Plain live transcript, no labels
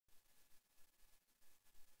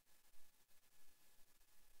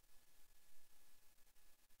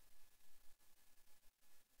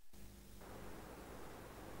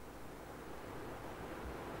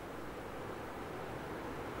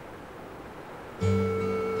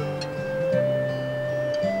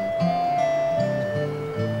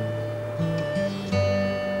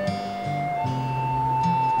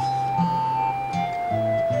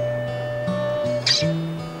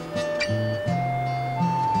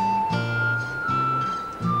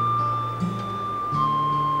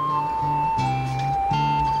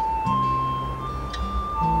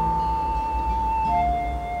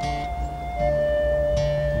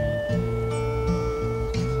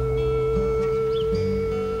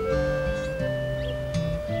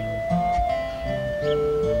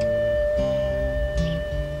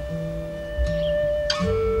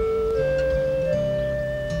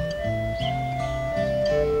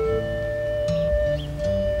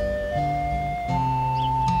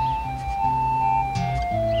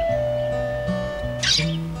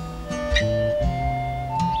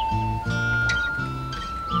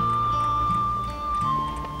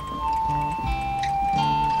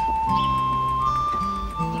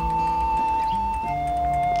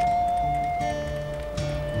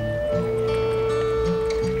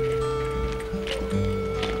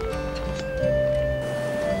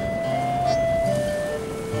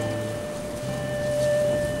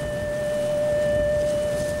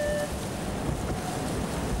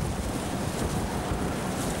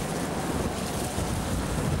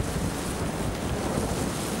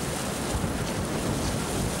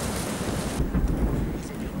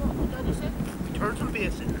Turn some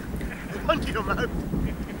bass in. Onto your mouth.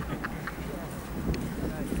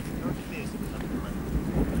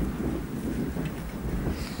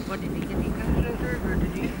 What did he get? He got it out or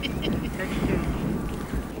did he take it down?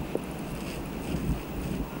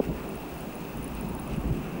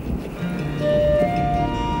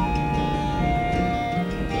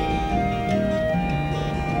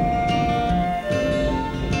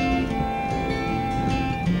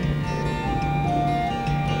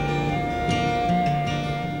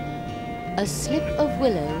 A slip of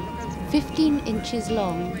willow, 15 inches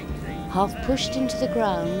long, half pushed into the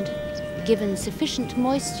ground, given sufficient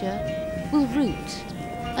moisture, will root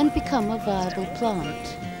and become a viable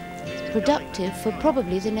plant, productive for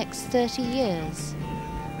probably the next 30 years,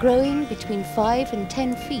 growing between 5 and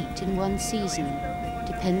 10 feet in one season,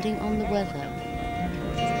 depending on the weather.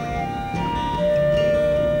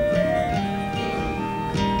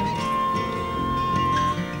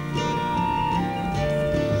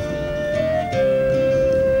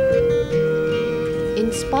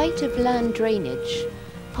 In spite of land drainage,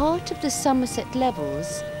 part of the Somerset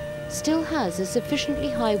Levels still has a sufficiently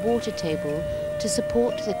high water table to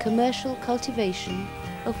support the commercial cultivation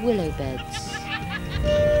of willow beds.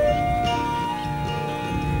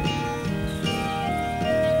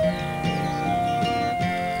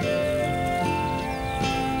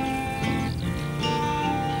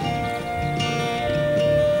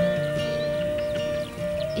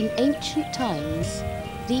 In ancient times,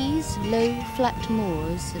 these low, flat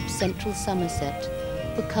moors of central Somerset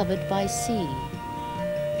were covered by sea.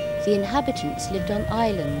 The inhabitants lived on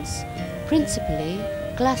islands, principally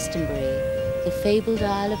Glastonbury, the fabled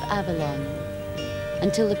Isle of Avalon,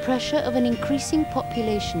 until the pressure of an increasing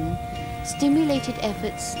population stimulated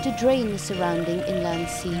efforts to drain the surrounding inland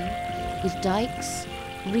sea with dikes,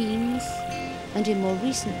 reams, and in more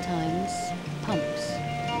recent times, pumps.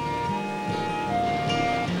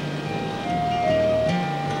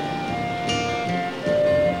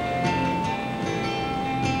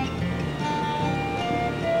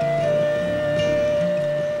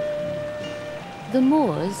 The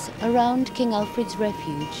moors around King Alfred's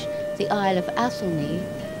Refuge, the Isle of Athelney,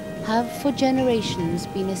 have for generations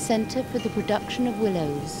been a centre for the production of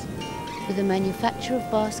willows, for the manufacture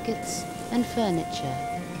of baskets and furniture.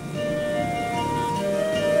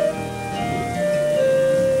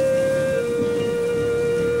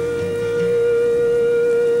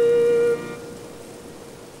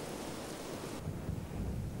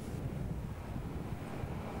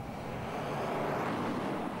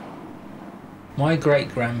 My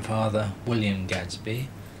great-grandfather, William Gadsby,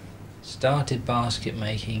 started basket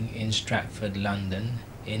making in Stratford, London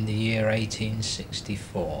in the year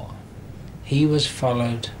 1864. He was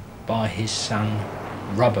followed by his son,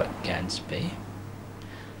 Robert Gadsby,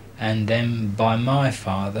 and then by my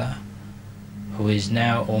father, who is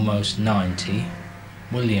now almost 90,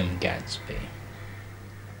 William Gadsby.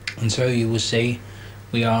 And so you will see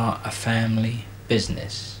we are a family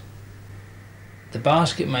business. The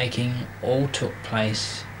basket making all took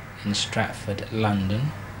place in Stratford,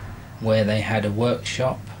 London, where they had a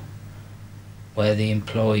workshop where the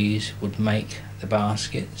employees would make the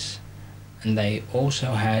baskets, and they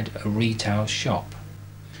also had a retail shop.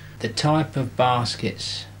 The type of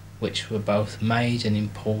baskets which were both made and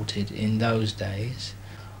imported in those days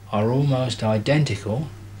are almost identical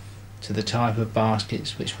to the type of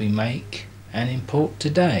baskets which we make and import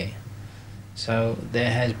today. So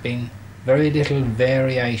there has been very little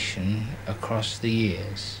variation across the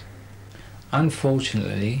years.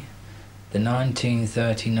 Unfortunately, the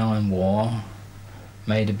 1939 war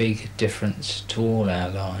made a big difference to all our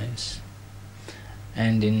lives,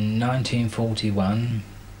 and in 1941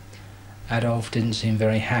 Adolf didn't seem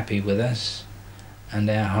very happy with us, and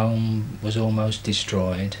our home was almost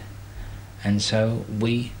destroyed, and so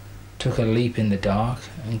we took a leap in the dark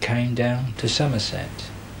and came down to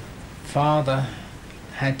Somerset. Father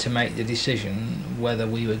had to make the decision whether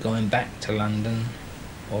we were going back to London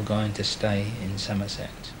or going to stay in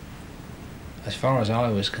Somerset. As far as I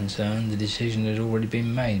was concerned, the decision had already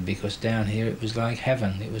been made, because down here it was like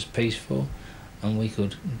heaven. It was peaceful and we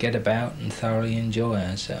could get about and thoroughly enjoy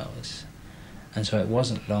ourselves. And so it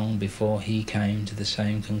wasn't long before he came to the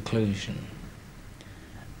same conclusion.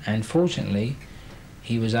 And fortunately,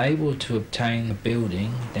 he was able to obtain a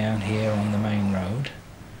building down here on the main road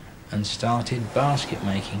and started basket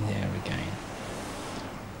making there again.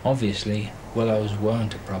 Obviously, willows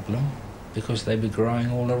weren't a problem because they were growing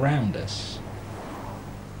all around us.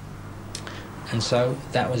 And so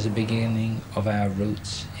that was the beginning of our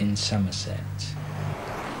roots in Somerset.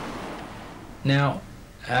 Now,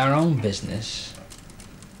 our own business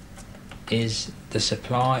is the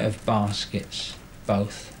supply of baskets,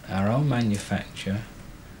 both our own manufacture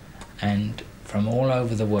and from all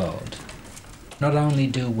over the world. Not only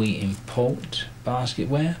do we import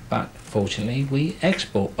basketware, but fortunately we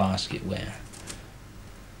export basketware.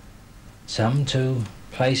 Some to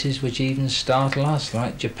places which even startle us,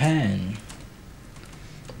 like Japan.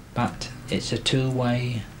 But it's a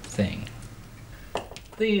two-way thing.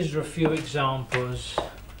 These are a few examples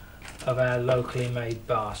of our locally made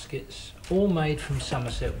baskets, all made from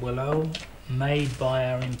Somerset Willow, made by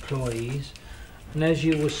our employees, and as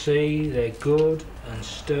you will see, they're good and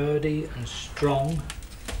sturdy and strong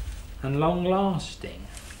and long-lasting.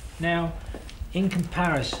 Now, in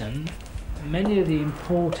comparison, many of the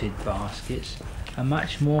imported baskets are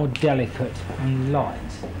much more delicate and light,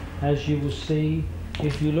 as you will see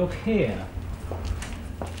if you look here.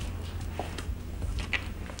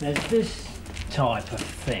 There's this type of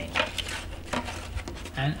thing,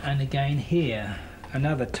 and again here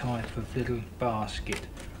another type of little basket.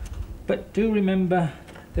 But do remember,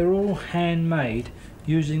 they're all handmade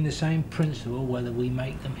using the same principle, whether we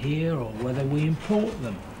make them here or whether we import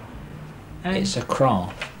them. And it's a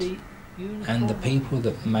craft, and the people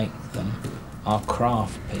that make them are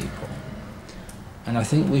craft people. And I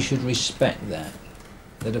think we should respect that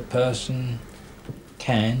a person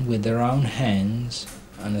can, with their own hands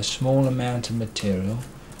and a small amount of material,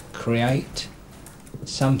 create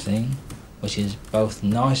something which is both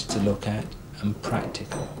nice to look at and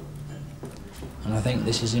practical. And I think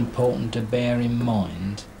this is important to bear in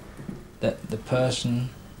mind, that the person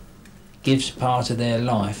gives part of their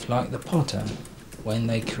life, like the potter, when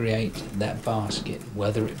they create that basket,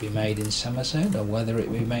 whether it be made in Somerset or whether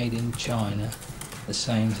it be made in China, the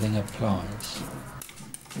same thing applies.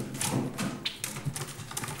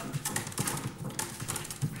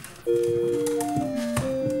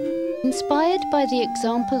 Inspired by the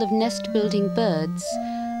example of nest-building birds,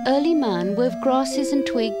 early man wove grasses and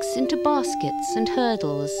twigs into baskets and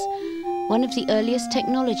hurdles, one of the earliest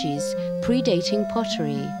technologies predating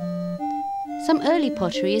pottery. Some early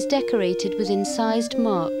pottery is decorated with incised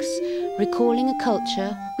marks, recalling a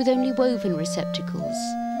culture with only woven receptacles.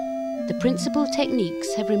 The principal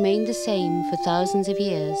techniques have remained the same for thousands of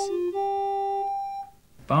years.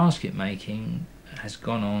 Basket making has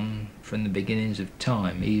gone on from the beginnings of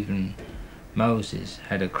time. Even Moses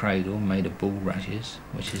had a cradle made of bulrushes,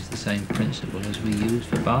 which is the same principle as we use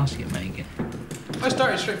for basket making. I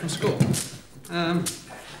started straight from school.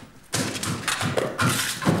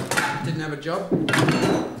 Didn't have a job.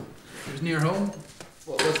 It was near home.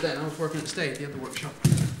 Well, it was then. I was working at State, the other workshop.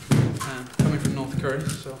 Coming from North Curry,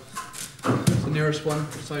 so it's the nearest one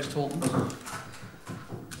besides Taunton.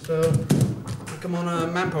 So I come on a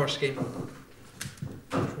manpower scheme,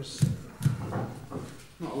 which was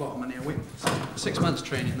not a lot of money a week. 6 months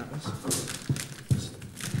training, that was.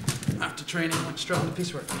 After training, went straight on to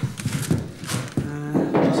piecework.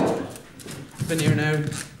 Been here now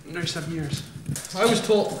nearly 7 years. I was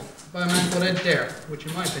taught by a man called Ed Dare, which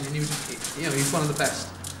in my opinion, he was one of the best.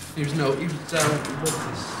 He was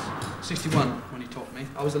 61 when he taught me.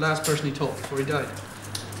 I was the last person he taught before he died.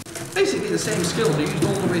 Basically the same skills are used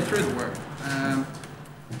all the way through the work.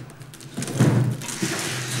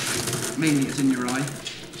 Mainly it's in your eye,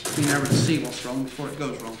 being able to see what's wrong before it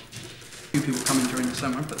goes wrong. A few people come in during the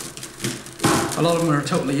summer, but a lot of them are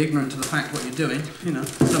totally ignorant to the fact what you're doing. You know,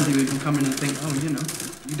 some people even come in and think, oh, you know,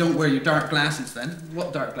 you don't wear your dark glasses then.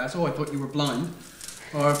 What dark glasses? Oh, I thought you were blind.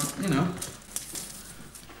 Or, you know,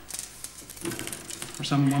 or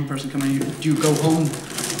one person coming in, do you go home?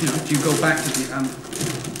 You know, do you go back to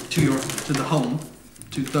the home?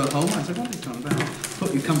 I said, what are you talking about? I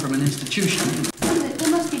thought you come from an institution. You know. There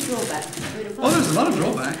must be drawbacks. Oh, there's a lot of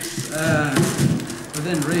drawbacks.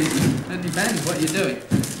 Within reason, it depends what you're doing.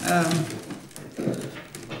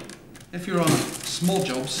 If you're on small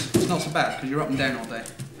jobs, it's not so bad because you're up and down all day.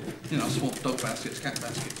 You know, small dog baskets, cat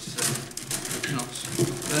baskets. You know,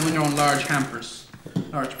 but then when you're on large hampers,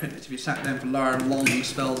 large picnics, if you sat down for long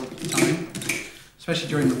spells of time, especially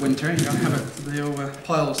during the winter, you're going to have the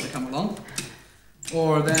piles that come along.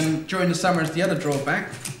 Or then during the summer is the other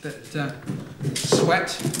drawback, that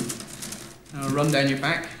sweat run down your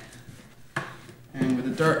back, and with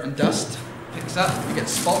the dirt and dust picks up, you get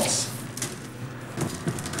spots.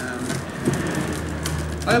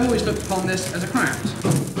 I've always looked upon this as a craft.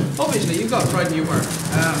 Obviously, you've got pride in your work. I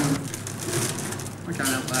can't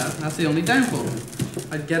help that. That's the only downfall.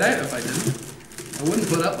 I'd get out if I didn't. I wouldn't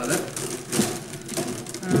put up with it.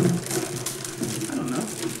 I don't know.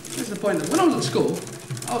 That's the point. When I was at school,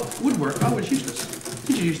 woodwork, I was useless.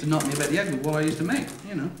 Teacher used to knock me about the head with what I used to make.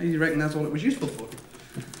 You know, I reckon that's all it was useful for.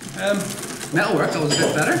 Metalwork, I was a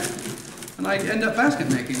bit better. and I end up basket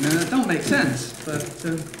making, and it don't make sense, but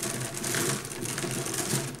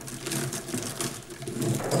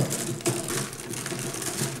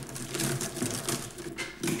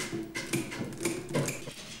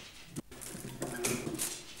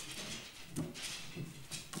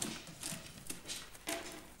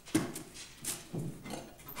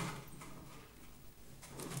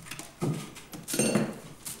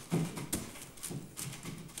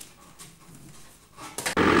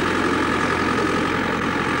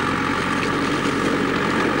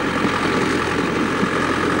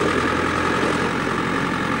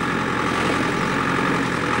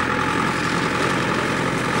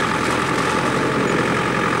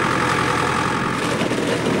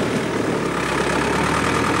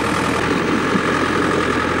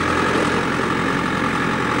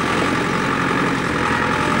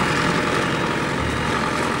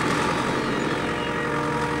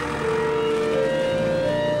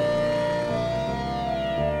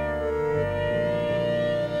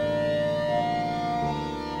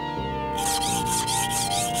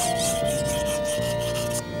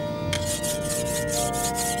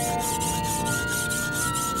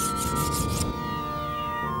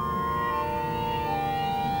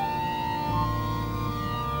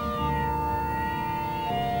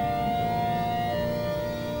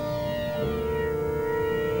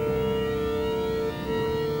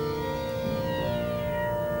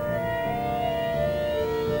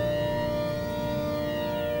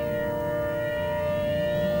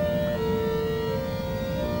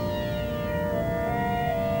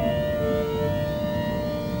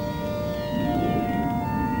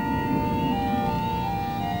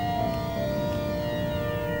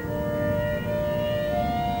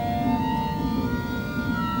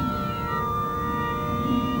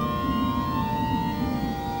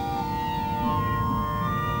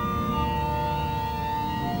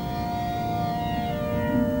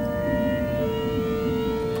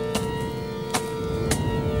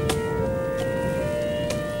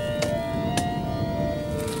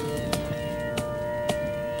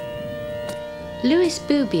Louis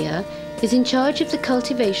Boobyer is in charge of the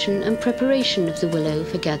cultivation and preparation of the willow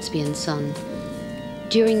for Gadsby and Son.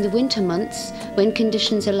 During the winter months, when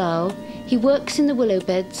conditions allow, he works in the willow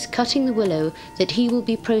beds, cutting the willow that he will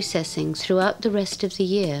be processing throughout the rest of the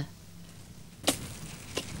year.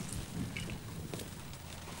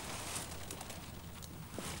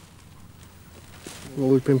 Well,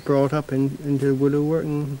 we've been brought up into willow work,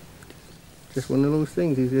 and just one of those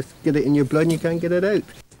things. You just get it in your blood and you can't get it out.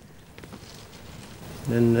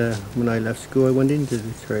 And when I left school, I went into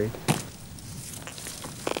the trade.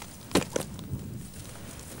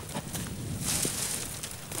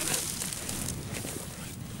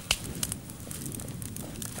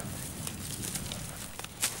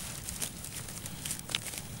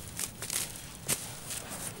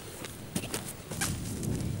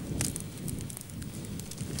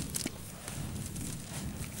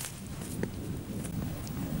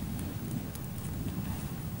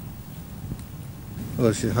 Well,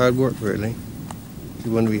 it's hard work, really. It's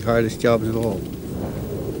one of the hardest jobs of all.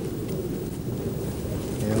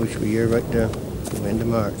 Yeah, I wish we were here right now, the end of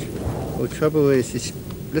March. Well, the trouble is,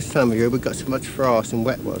 this time of year we've got so much frost and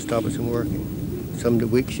wet will stop us from working. Some of the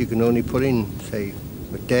weeks you can only put in, say,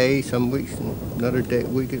 a day, some weeks, and another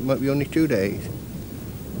week it might be only 2 days.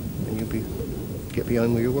 And you'll get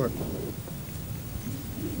behind with your work.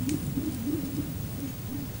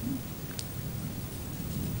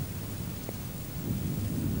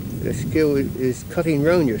 The skill is cutting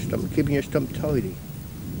round your stump, keeping your stump tidy.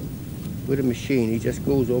 With a machine, he just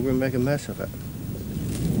goes over and make a mess of it.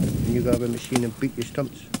 And you got to have a machine and beat your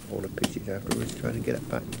stumps all to pieces afterwards, try to get it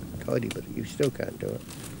back tidy, but you still can't do it.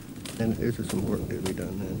 And there's some work to be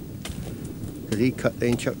done then. Because he cut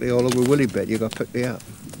and chucked it all over willy bed, you got to pick it up.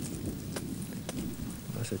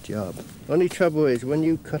 That's a job. Only trouble is when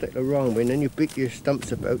you cut it the wrong way and then you beat your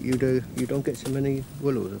stumps about, you don't get so many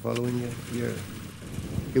willows the following year.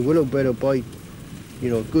 Your willow bed will buy,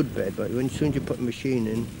 a good bed, but as soon as you put a machine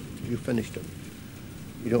in, you finished them.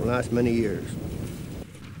 You don't last many years.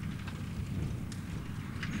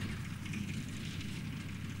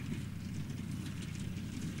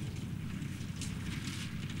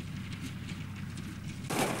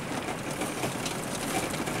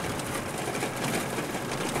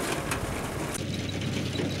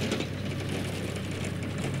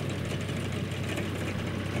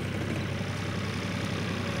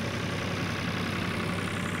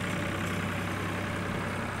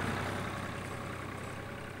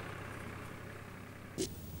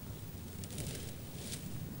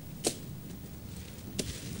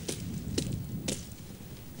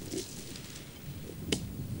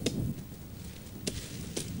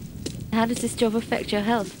 How does this job affect your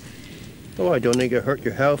health? Oh, I don't think it hurt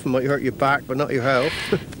your health. It might hurt your back, but not your health.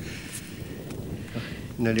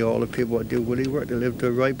 Nearly all the people that do woolly work, they live to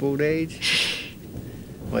a ripe old age.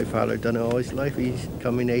 My father done it all his life. He's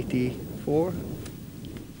coming 84.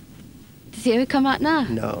 Does he ever come out now?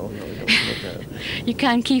 No, he don't come out now. You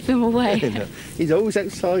can't keep him away. No. He's always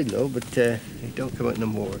outside though, but he don't come out no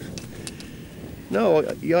more. No,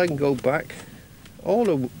 yeah, I can go back. All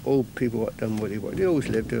the old people that done woolly work, they always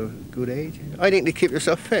live to a good age. I think they keep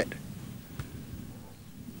themselves fit.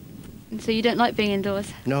 So you don't like being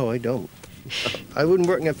indoors? No, I don't. I wouldn't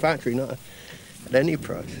work in a factory, not at any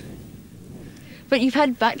price. But you've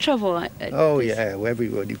had back trouble. Oh yeah, well,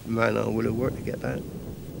 everybody man on willow work to get that.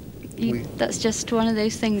 That's just one of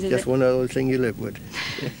those things, is Just it? one of those things you live with.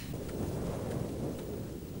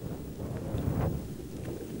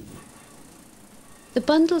 The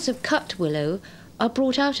bundles of cut willow are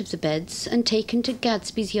brought out of the beds and taken to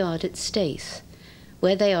Gadsby's yard at Staithe,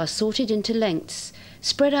 where they are sorted into lengths,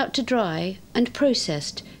 spread out to dry and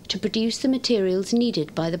processed to produce the materials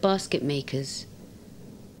needed by the basket makers.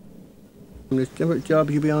 There's different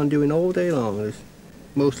jobs you'll be on doing all day long. There's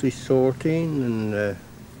mostly sorting and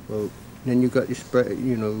well, then you've got your spread,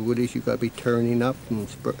 you know, woodies you've got to be turning up and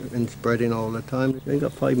spreading all the time. You ain't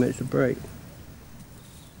got 5 minutes of break.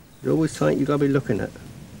 There's always something you've got to be looking at.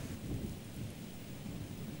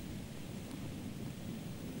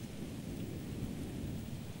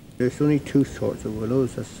 There's only two sorts of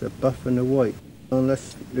willows, that's the buff and the white.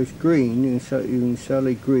 Unless there's green, you can sell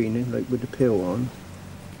a green, like with the peel on.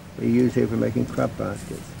 They use it for making crab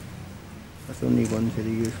baskets. That's the only ones that they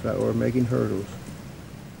use for that, or making hurdles.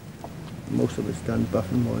 Most of it's done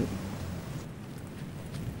buff and white.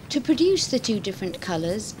 To produce the two different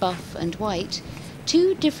colours, buff and white,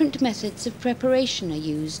 two different methods of preparation are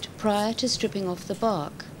used prior to stripping off the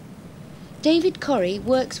bark. David Corrie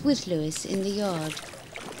works with Lewis in the yard.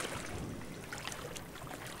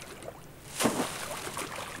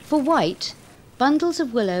 For white, bundles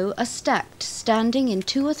of willow are stacked standing in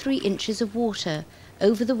 2 or 3 inches of water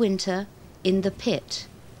over the winter in the pit,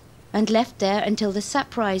 and left there until the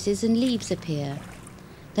sap rises and leaves appear.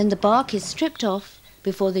 Then the bark is stripped off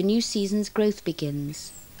before the new season's growth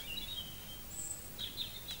begins.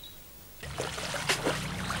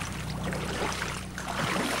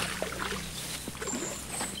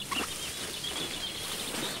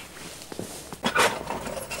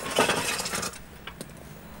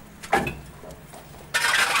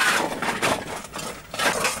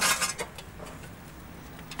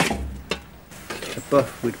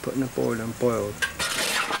 Buff we'd put in a boil and boiled.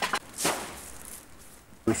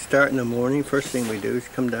 We start in the morning, first thing we do is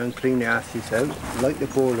come down, clean the ashes out, light the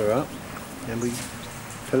boiler up, then we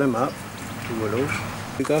fill them up, the willows.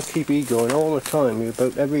 You got to keep it going all the time.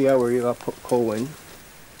 About every hour you got to put coal in.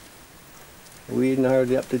 We isn't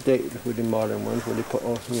hardly up to date with the modern ones where they put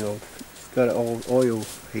all, you know, got it all oil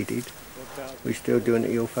heated. We're still doing it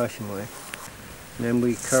the old-fashioned way. And then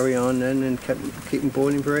we carry on then and keep them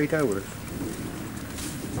boiling for 8 hours.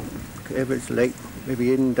 If it's late, maybe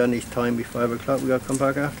he hadn't done his time by 5 o'clock, we got to come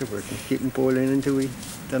back afterwards and keep them boiling until we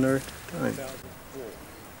done our time.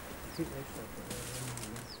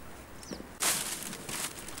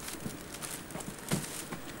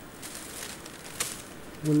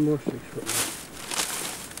 One more 6 foot.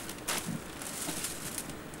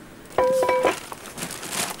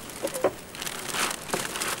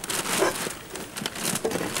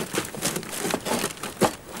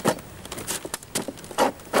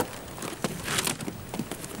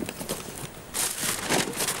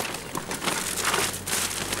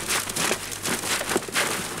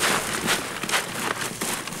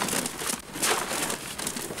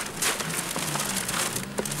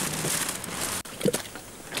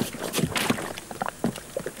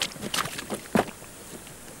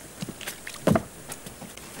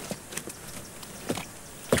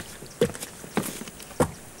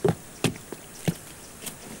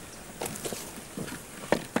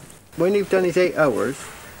 When you've done his 8 hours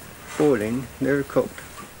boiling, they're cooked.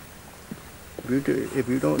 If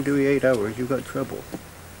you don't do the 8 hours, you've got trouble.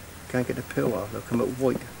 Can't get the peel off, they'll come out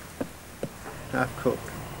white, half cooked.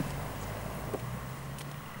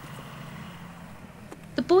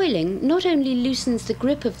 The boiling not only loosens the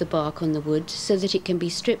grip of the bark on the wood so that it can be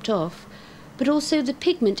stripped off, but also the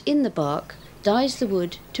pigment in the bark dyes the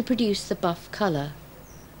wood to produce the buff colour.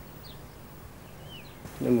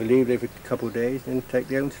 Then we leave it for a couple of days and take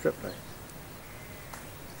the own strip back.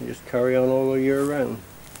 And just carry on all the year round.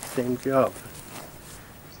 Same job.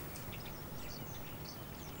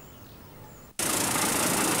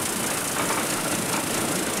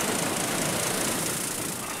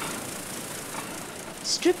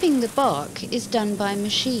 Strip Stripping the bark is done by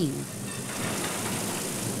machine.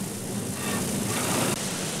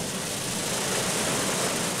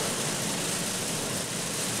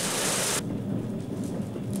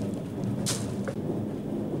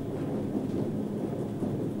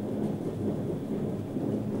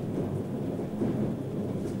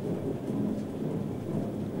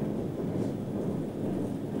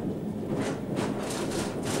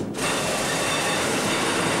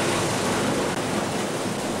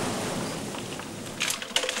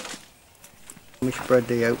 We spread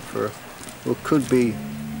they out for what could be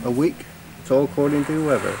a week. It's all according to the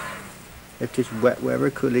weather. If it's wet weather,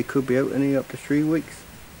 they could be out any up to 3 weeks.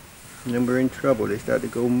 And then we're in trouble. They start to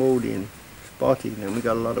go moldy and spotty, and then we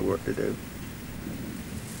got a lot of work to do.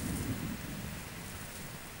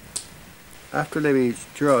 After they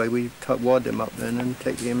dry, we wad them up then and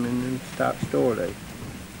take them in and start store them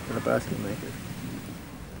for the basket makers.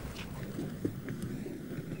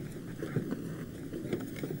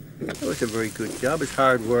 It was a very good job. It's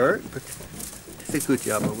hard work, but it's a good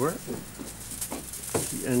job of work.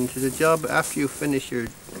 And it's a job after you finish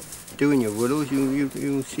doing your willows, you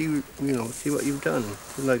see see what you've done.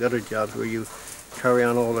 It's like other jobs where you carry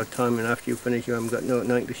on all the time, and after you finish, you haven't got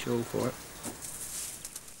nothing to show for it.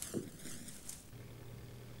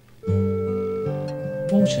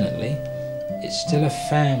 Fortunately, it's still a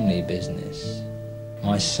family business.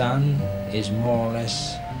 My son is more or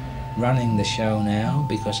less running the show now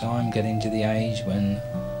because I'm getting to the age when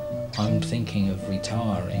I'm thinking of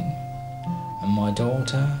retiring, and my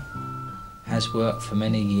daughter has worked for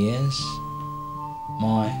many years.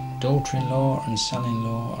 My daughter-in-law and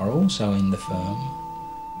son-in-law are also in the firm,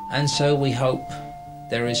 and so we hope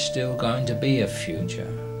there is still going to be a future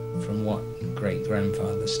from what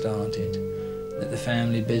great-grandfather started, that the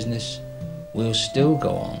family business will still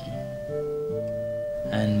go on,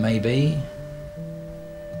 and maybe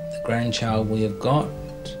the grandchild we have got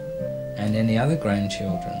and any other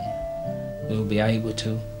grandchildren will be able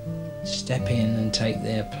to step in and take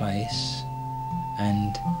their place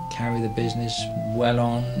and carry the business well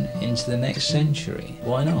on into the next century.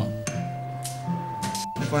 Why not?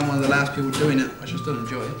 If I'm one of the last people doing it, I should still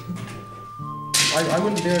enjoy it. I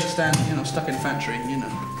wouldn't be able to stand, stuck in a factory,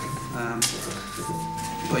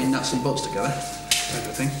 putting nuts and bolts together, type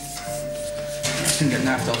of thing. I couldn't get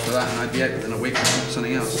napped after that, and I'd be out within a week or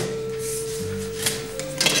something else.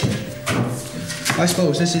 I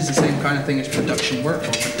suppose this is the same kind of thing as production work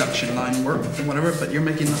or production line work or whatever, but you're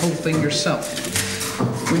making the whole thing yourself.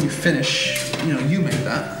 When you finish, you make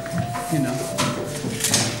that,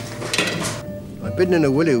 I've been in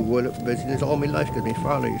the willow business all my life because my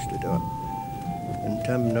father used to do it. And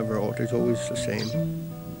time never alters, always the same.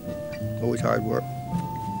 Always hard work.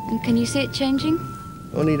 And can you see it changing?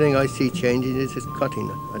 The only thing I see changing is just cutting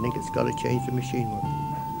it. I think it's got to change the machine work.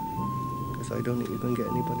 Because I don't think you're going to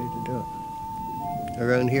get anybody to do it.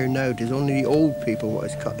 Around here now, there's only the old people what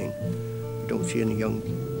is cutting. You don't see any young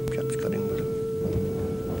chaps cutting with them.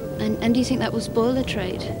 And do you think that will spoil the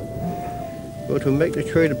trade? Well, to make the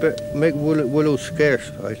trade make willow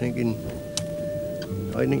scarce, I think you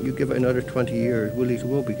give it another 20 years, willows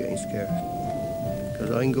will be getting scarce.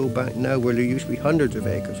 Because I can go back now where there used to be hundreds of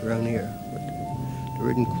acres around here, but there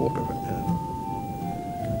isn't a quarter of it now.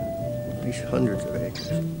 At least hundreds of acres.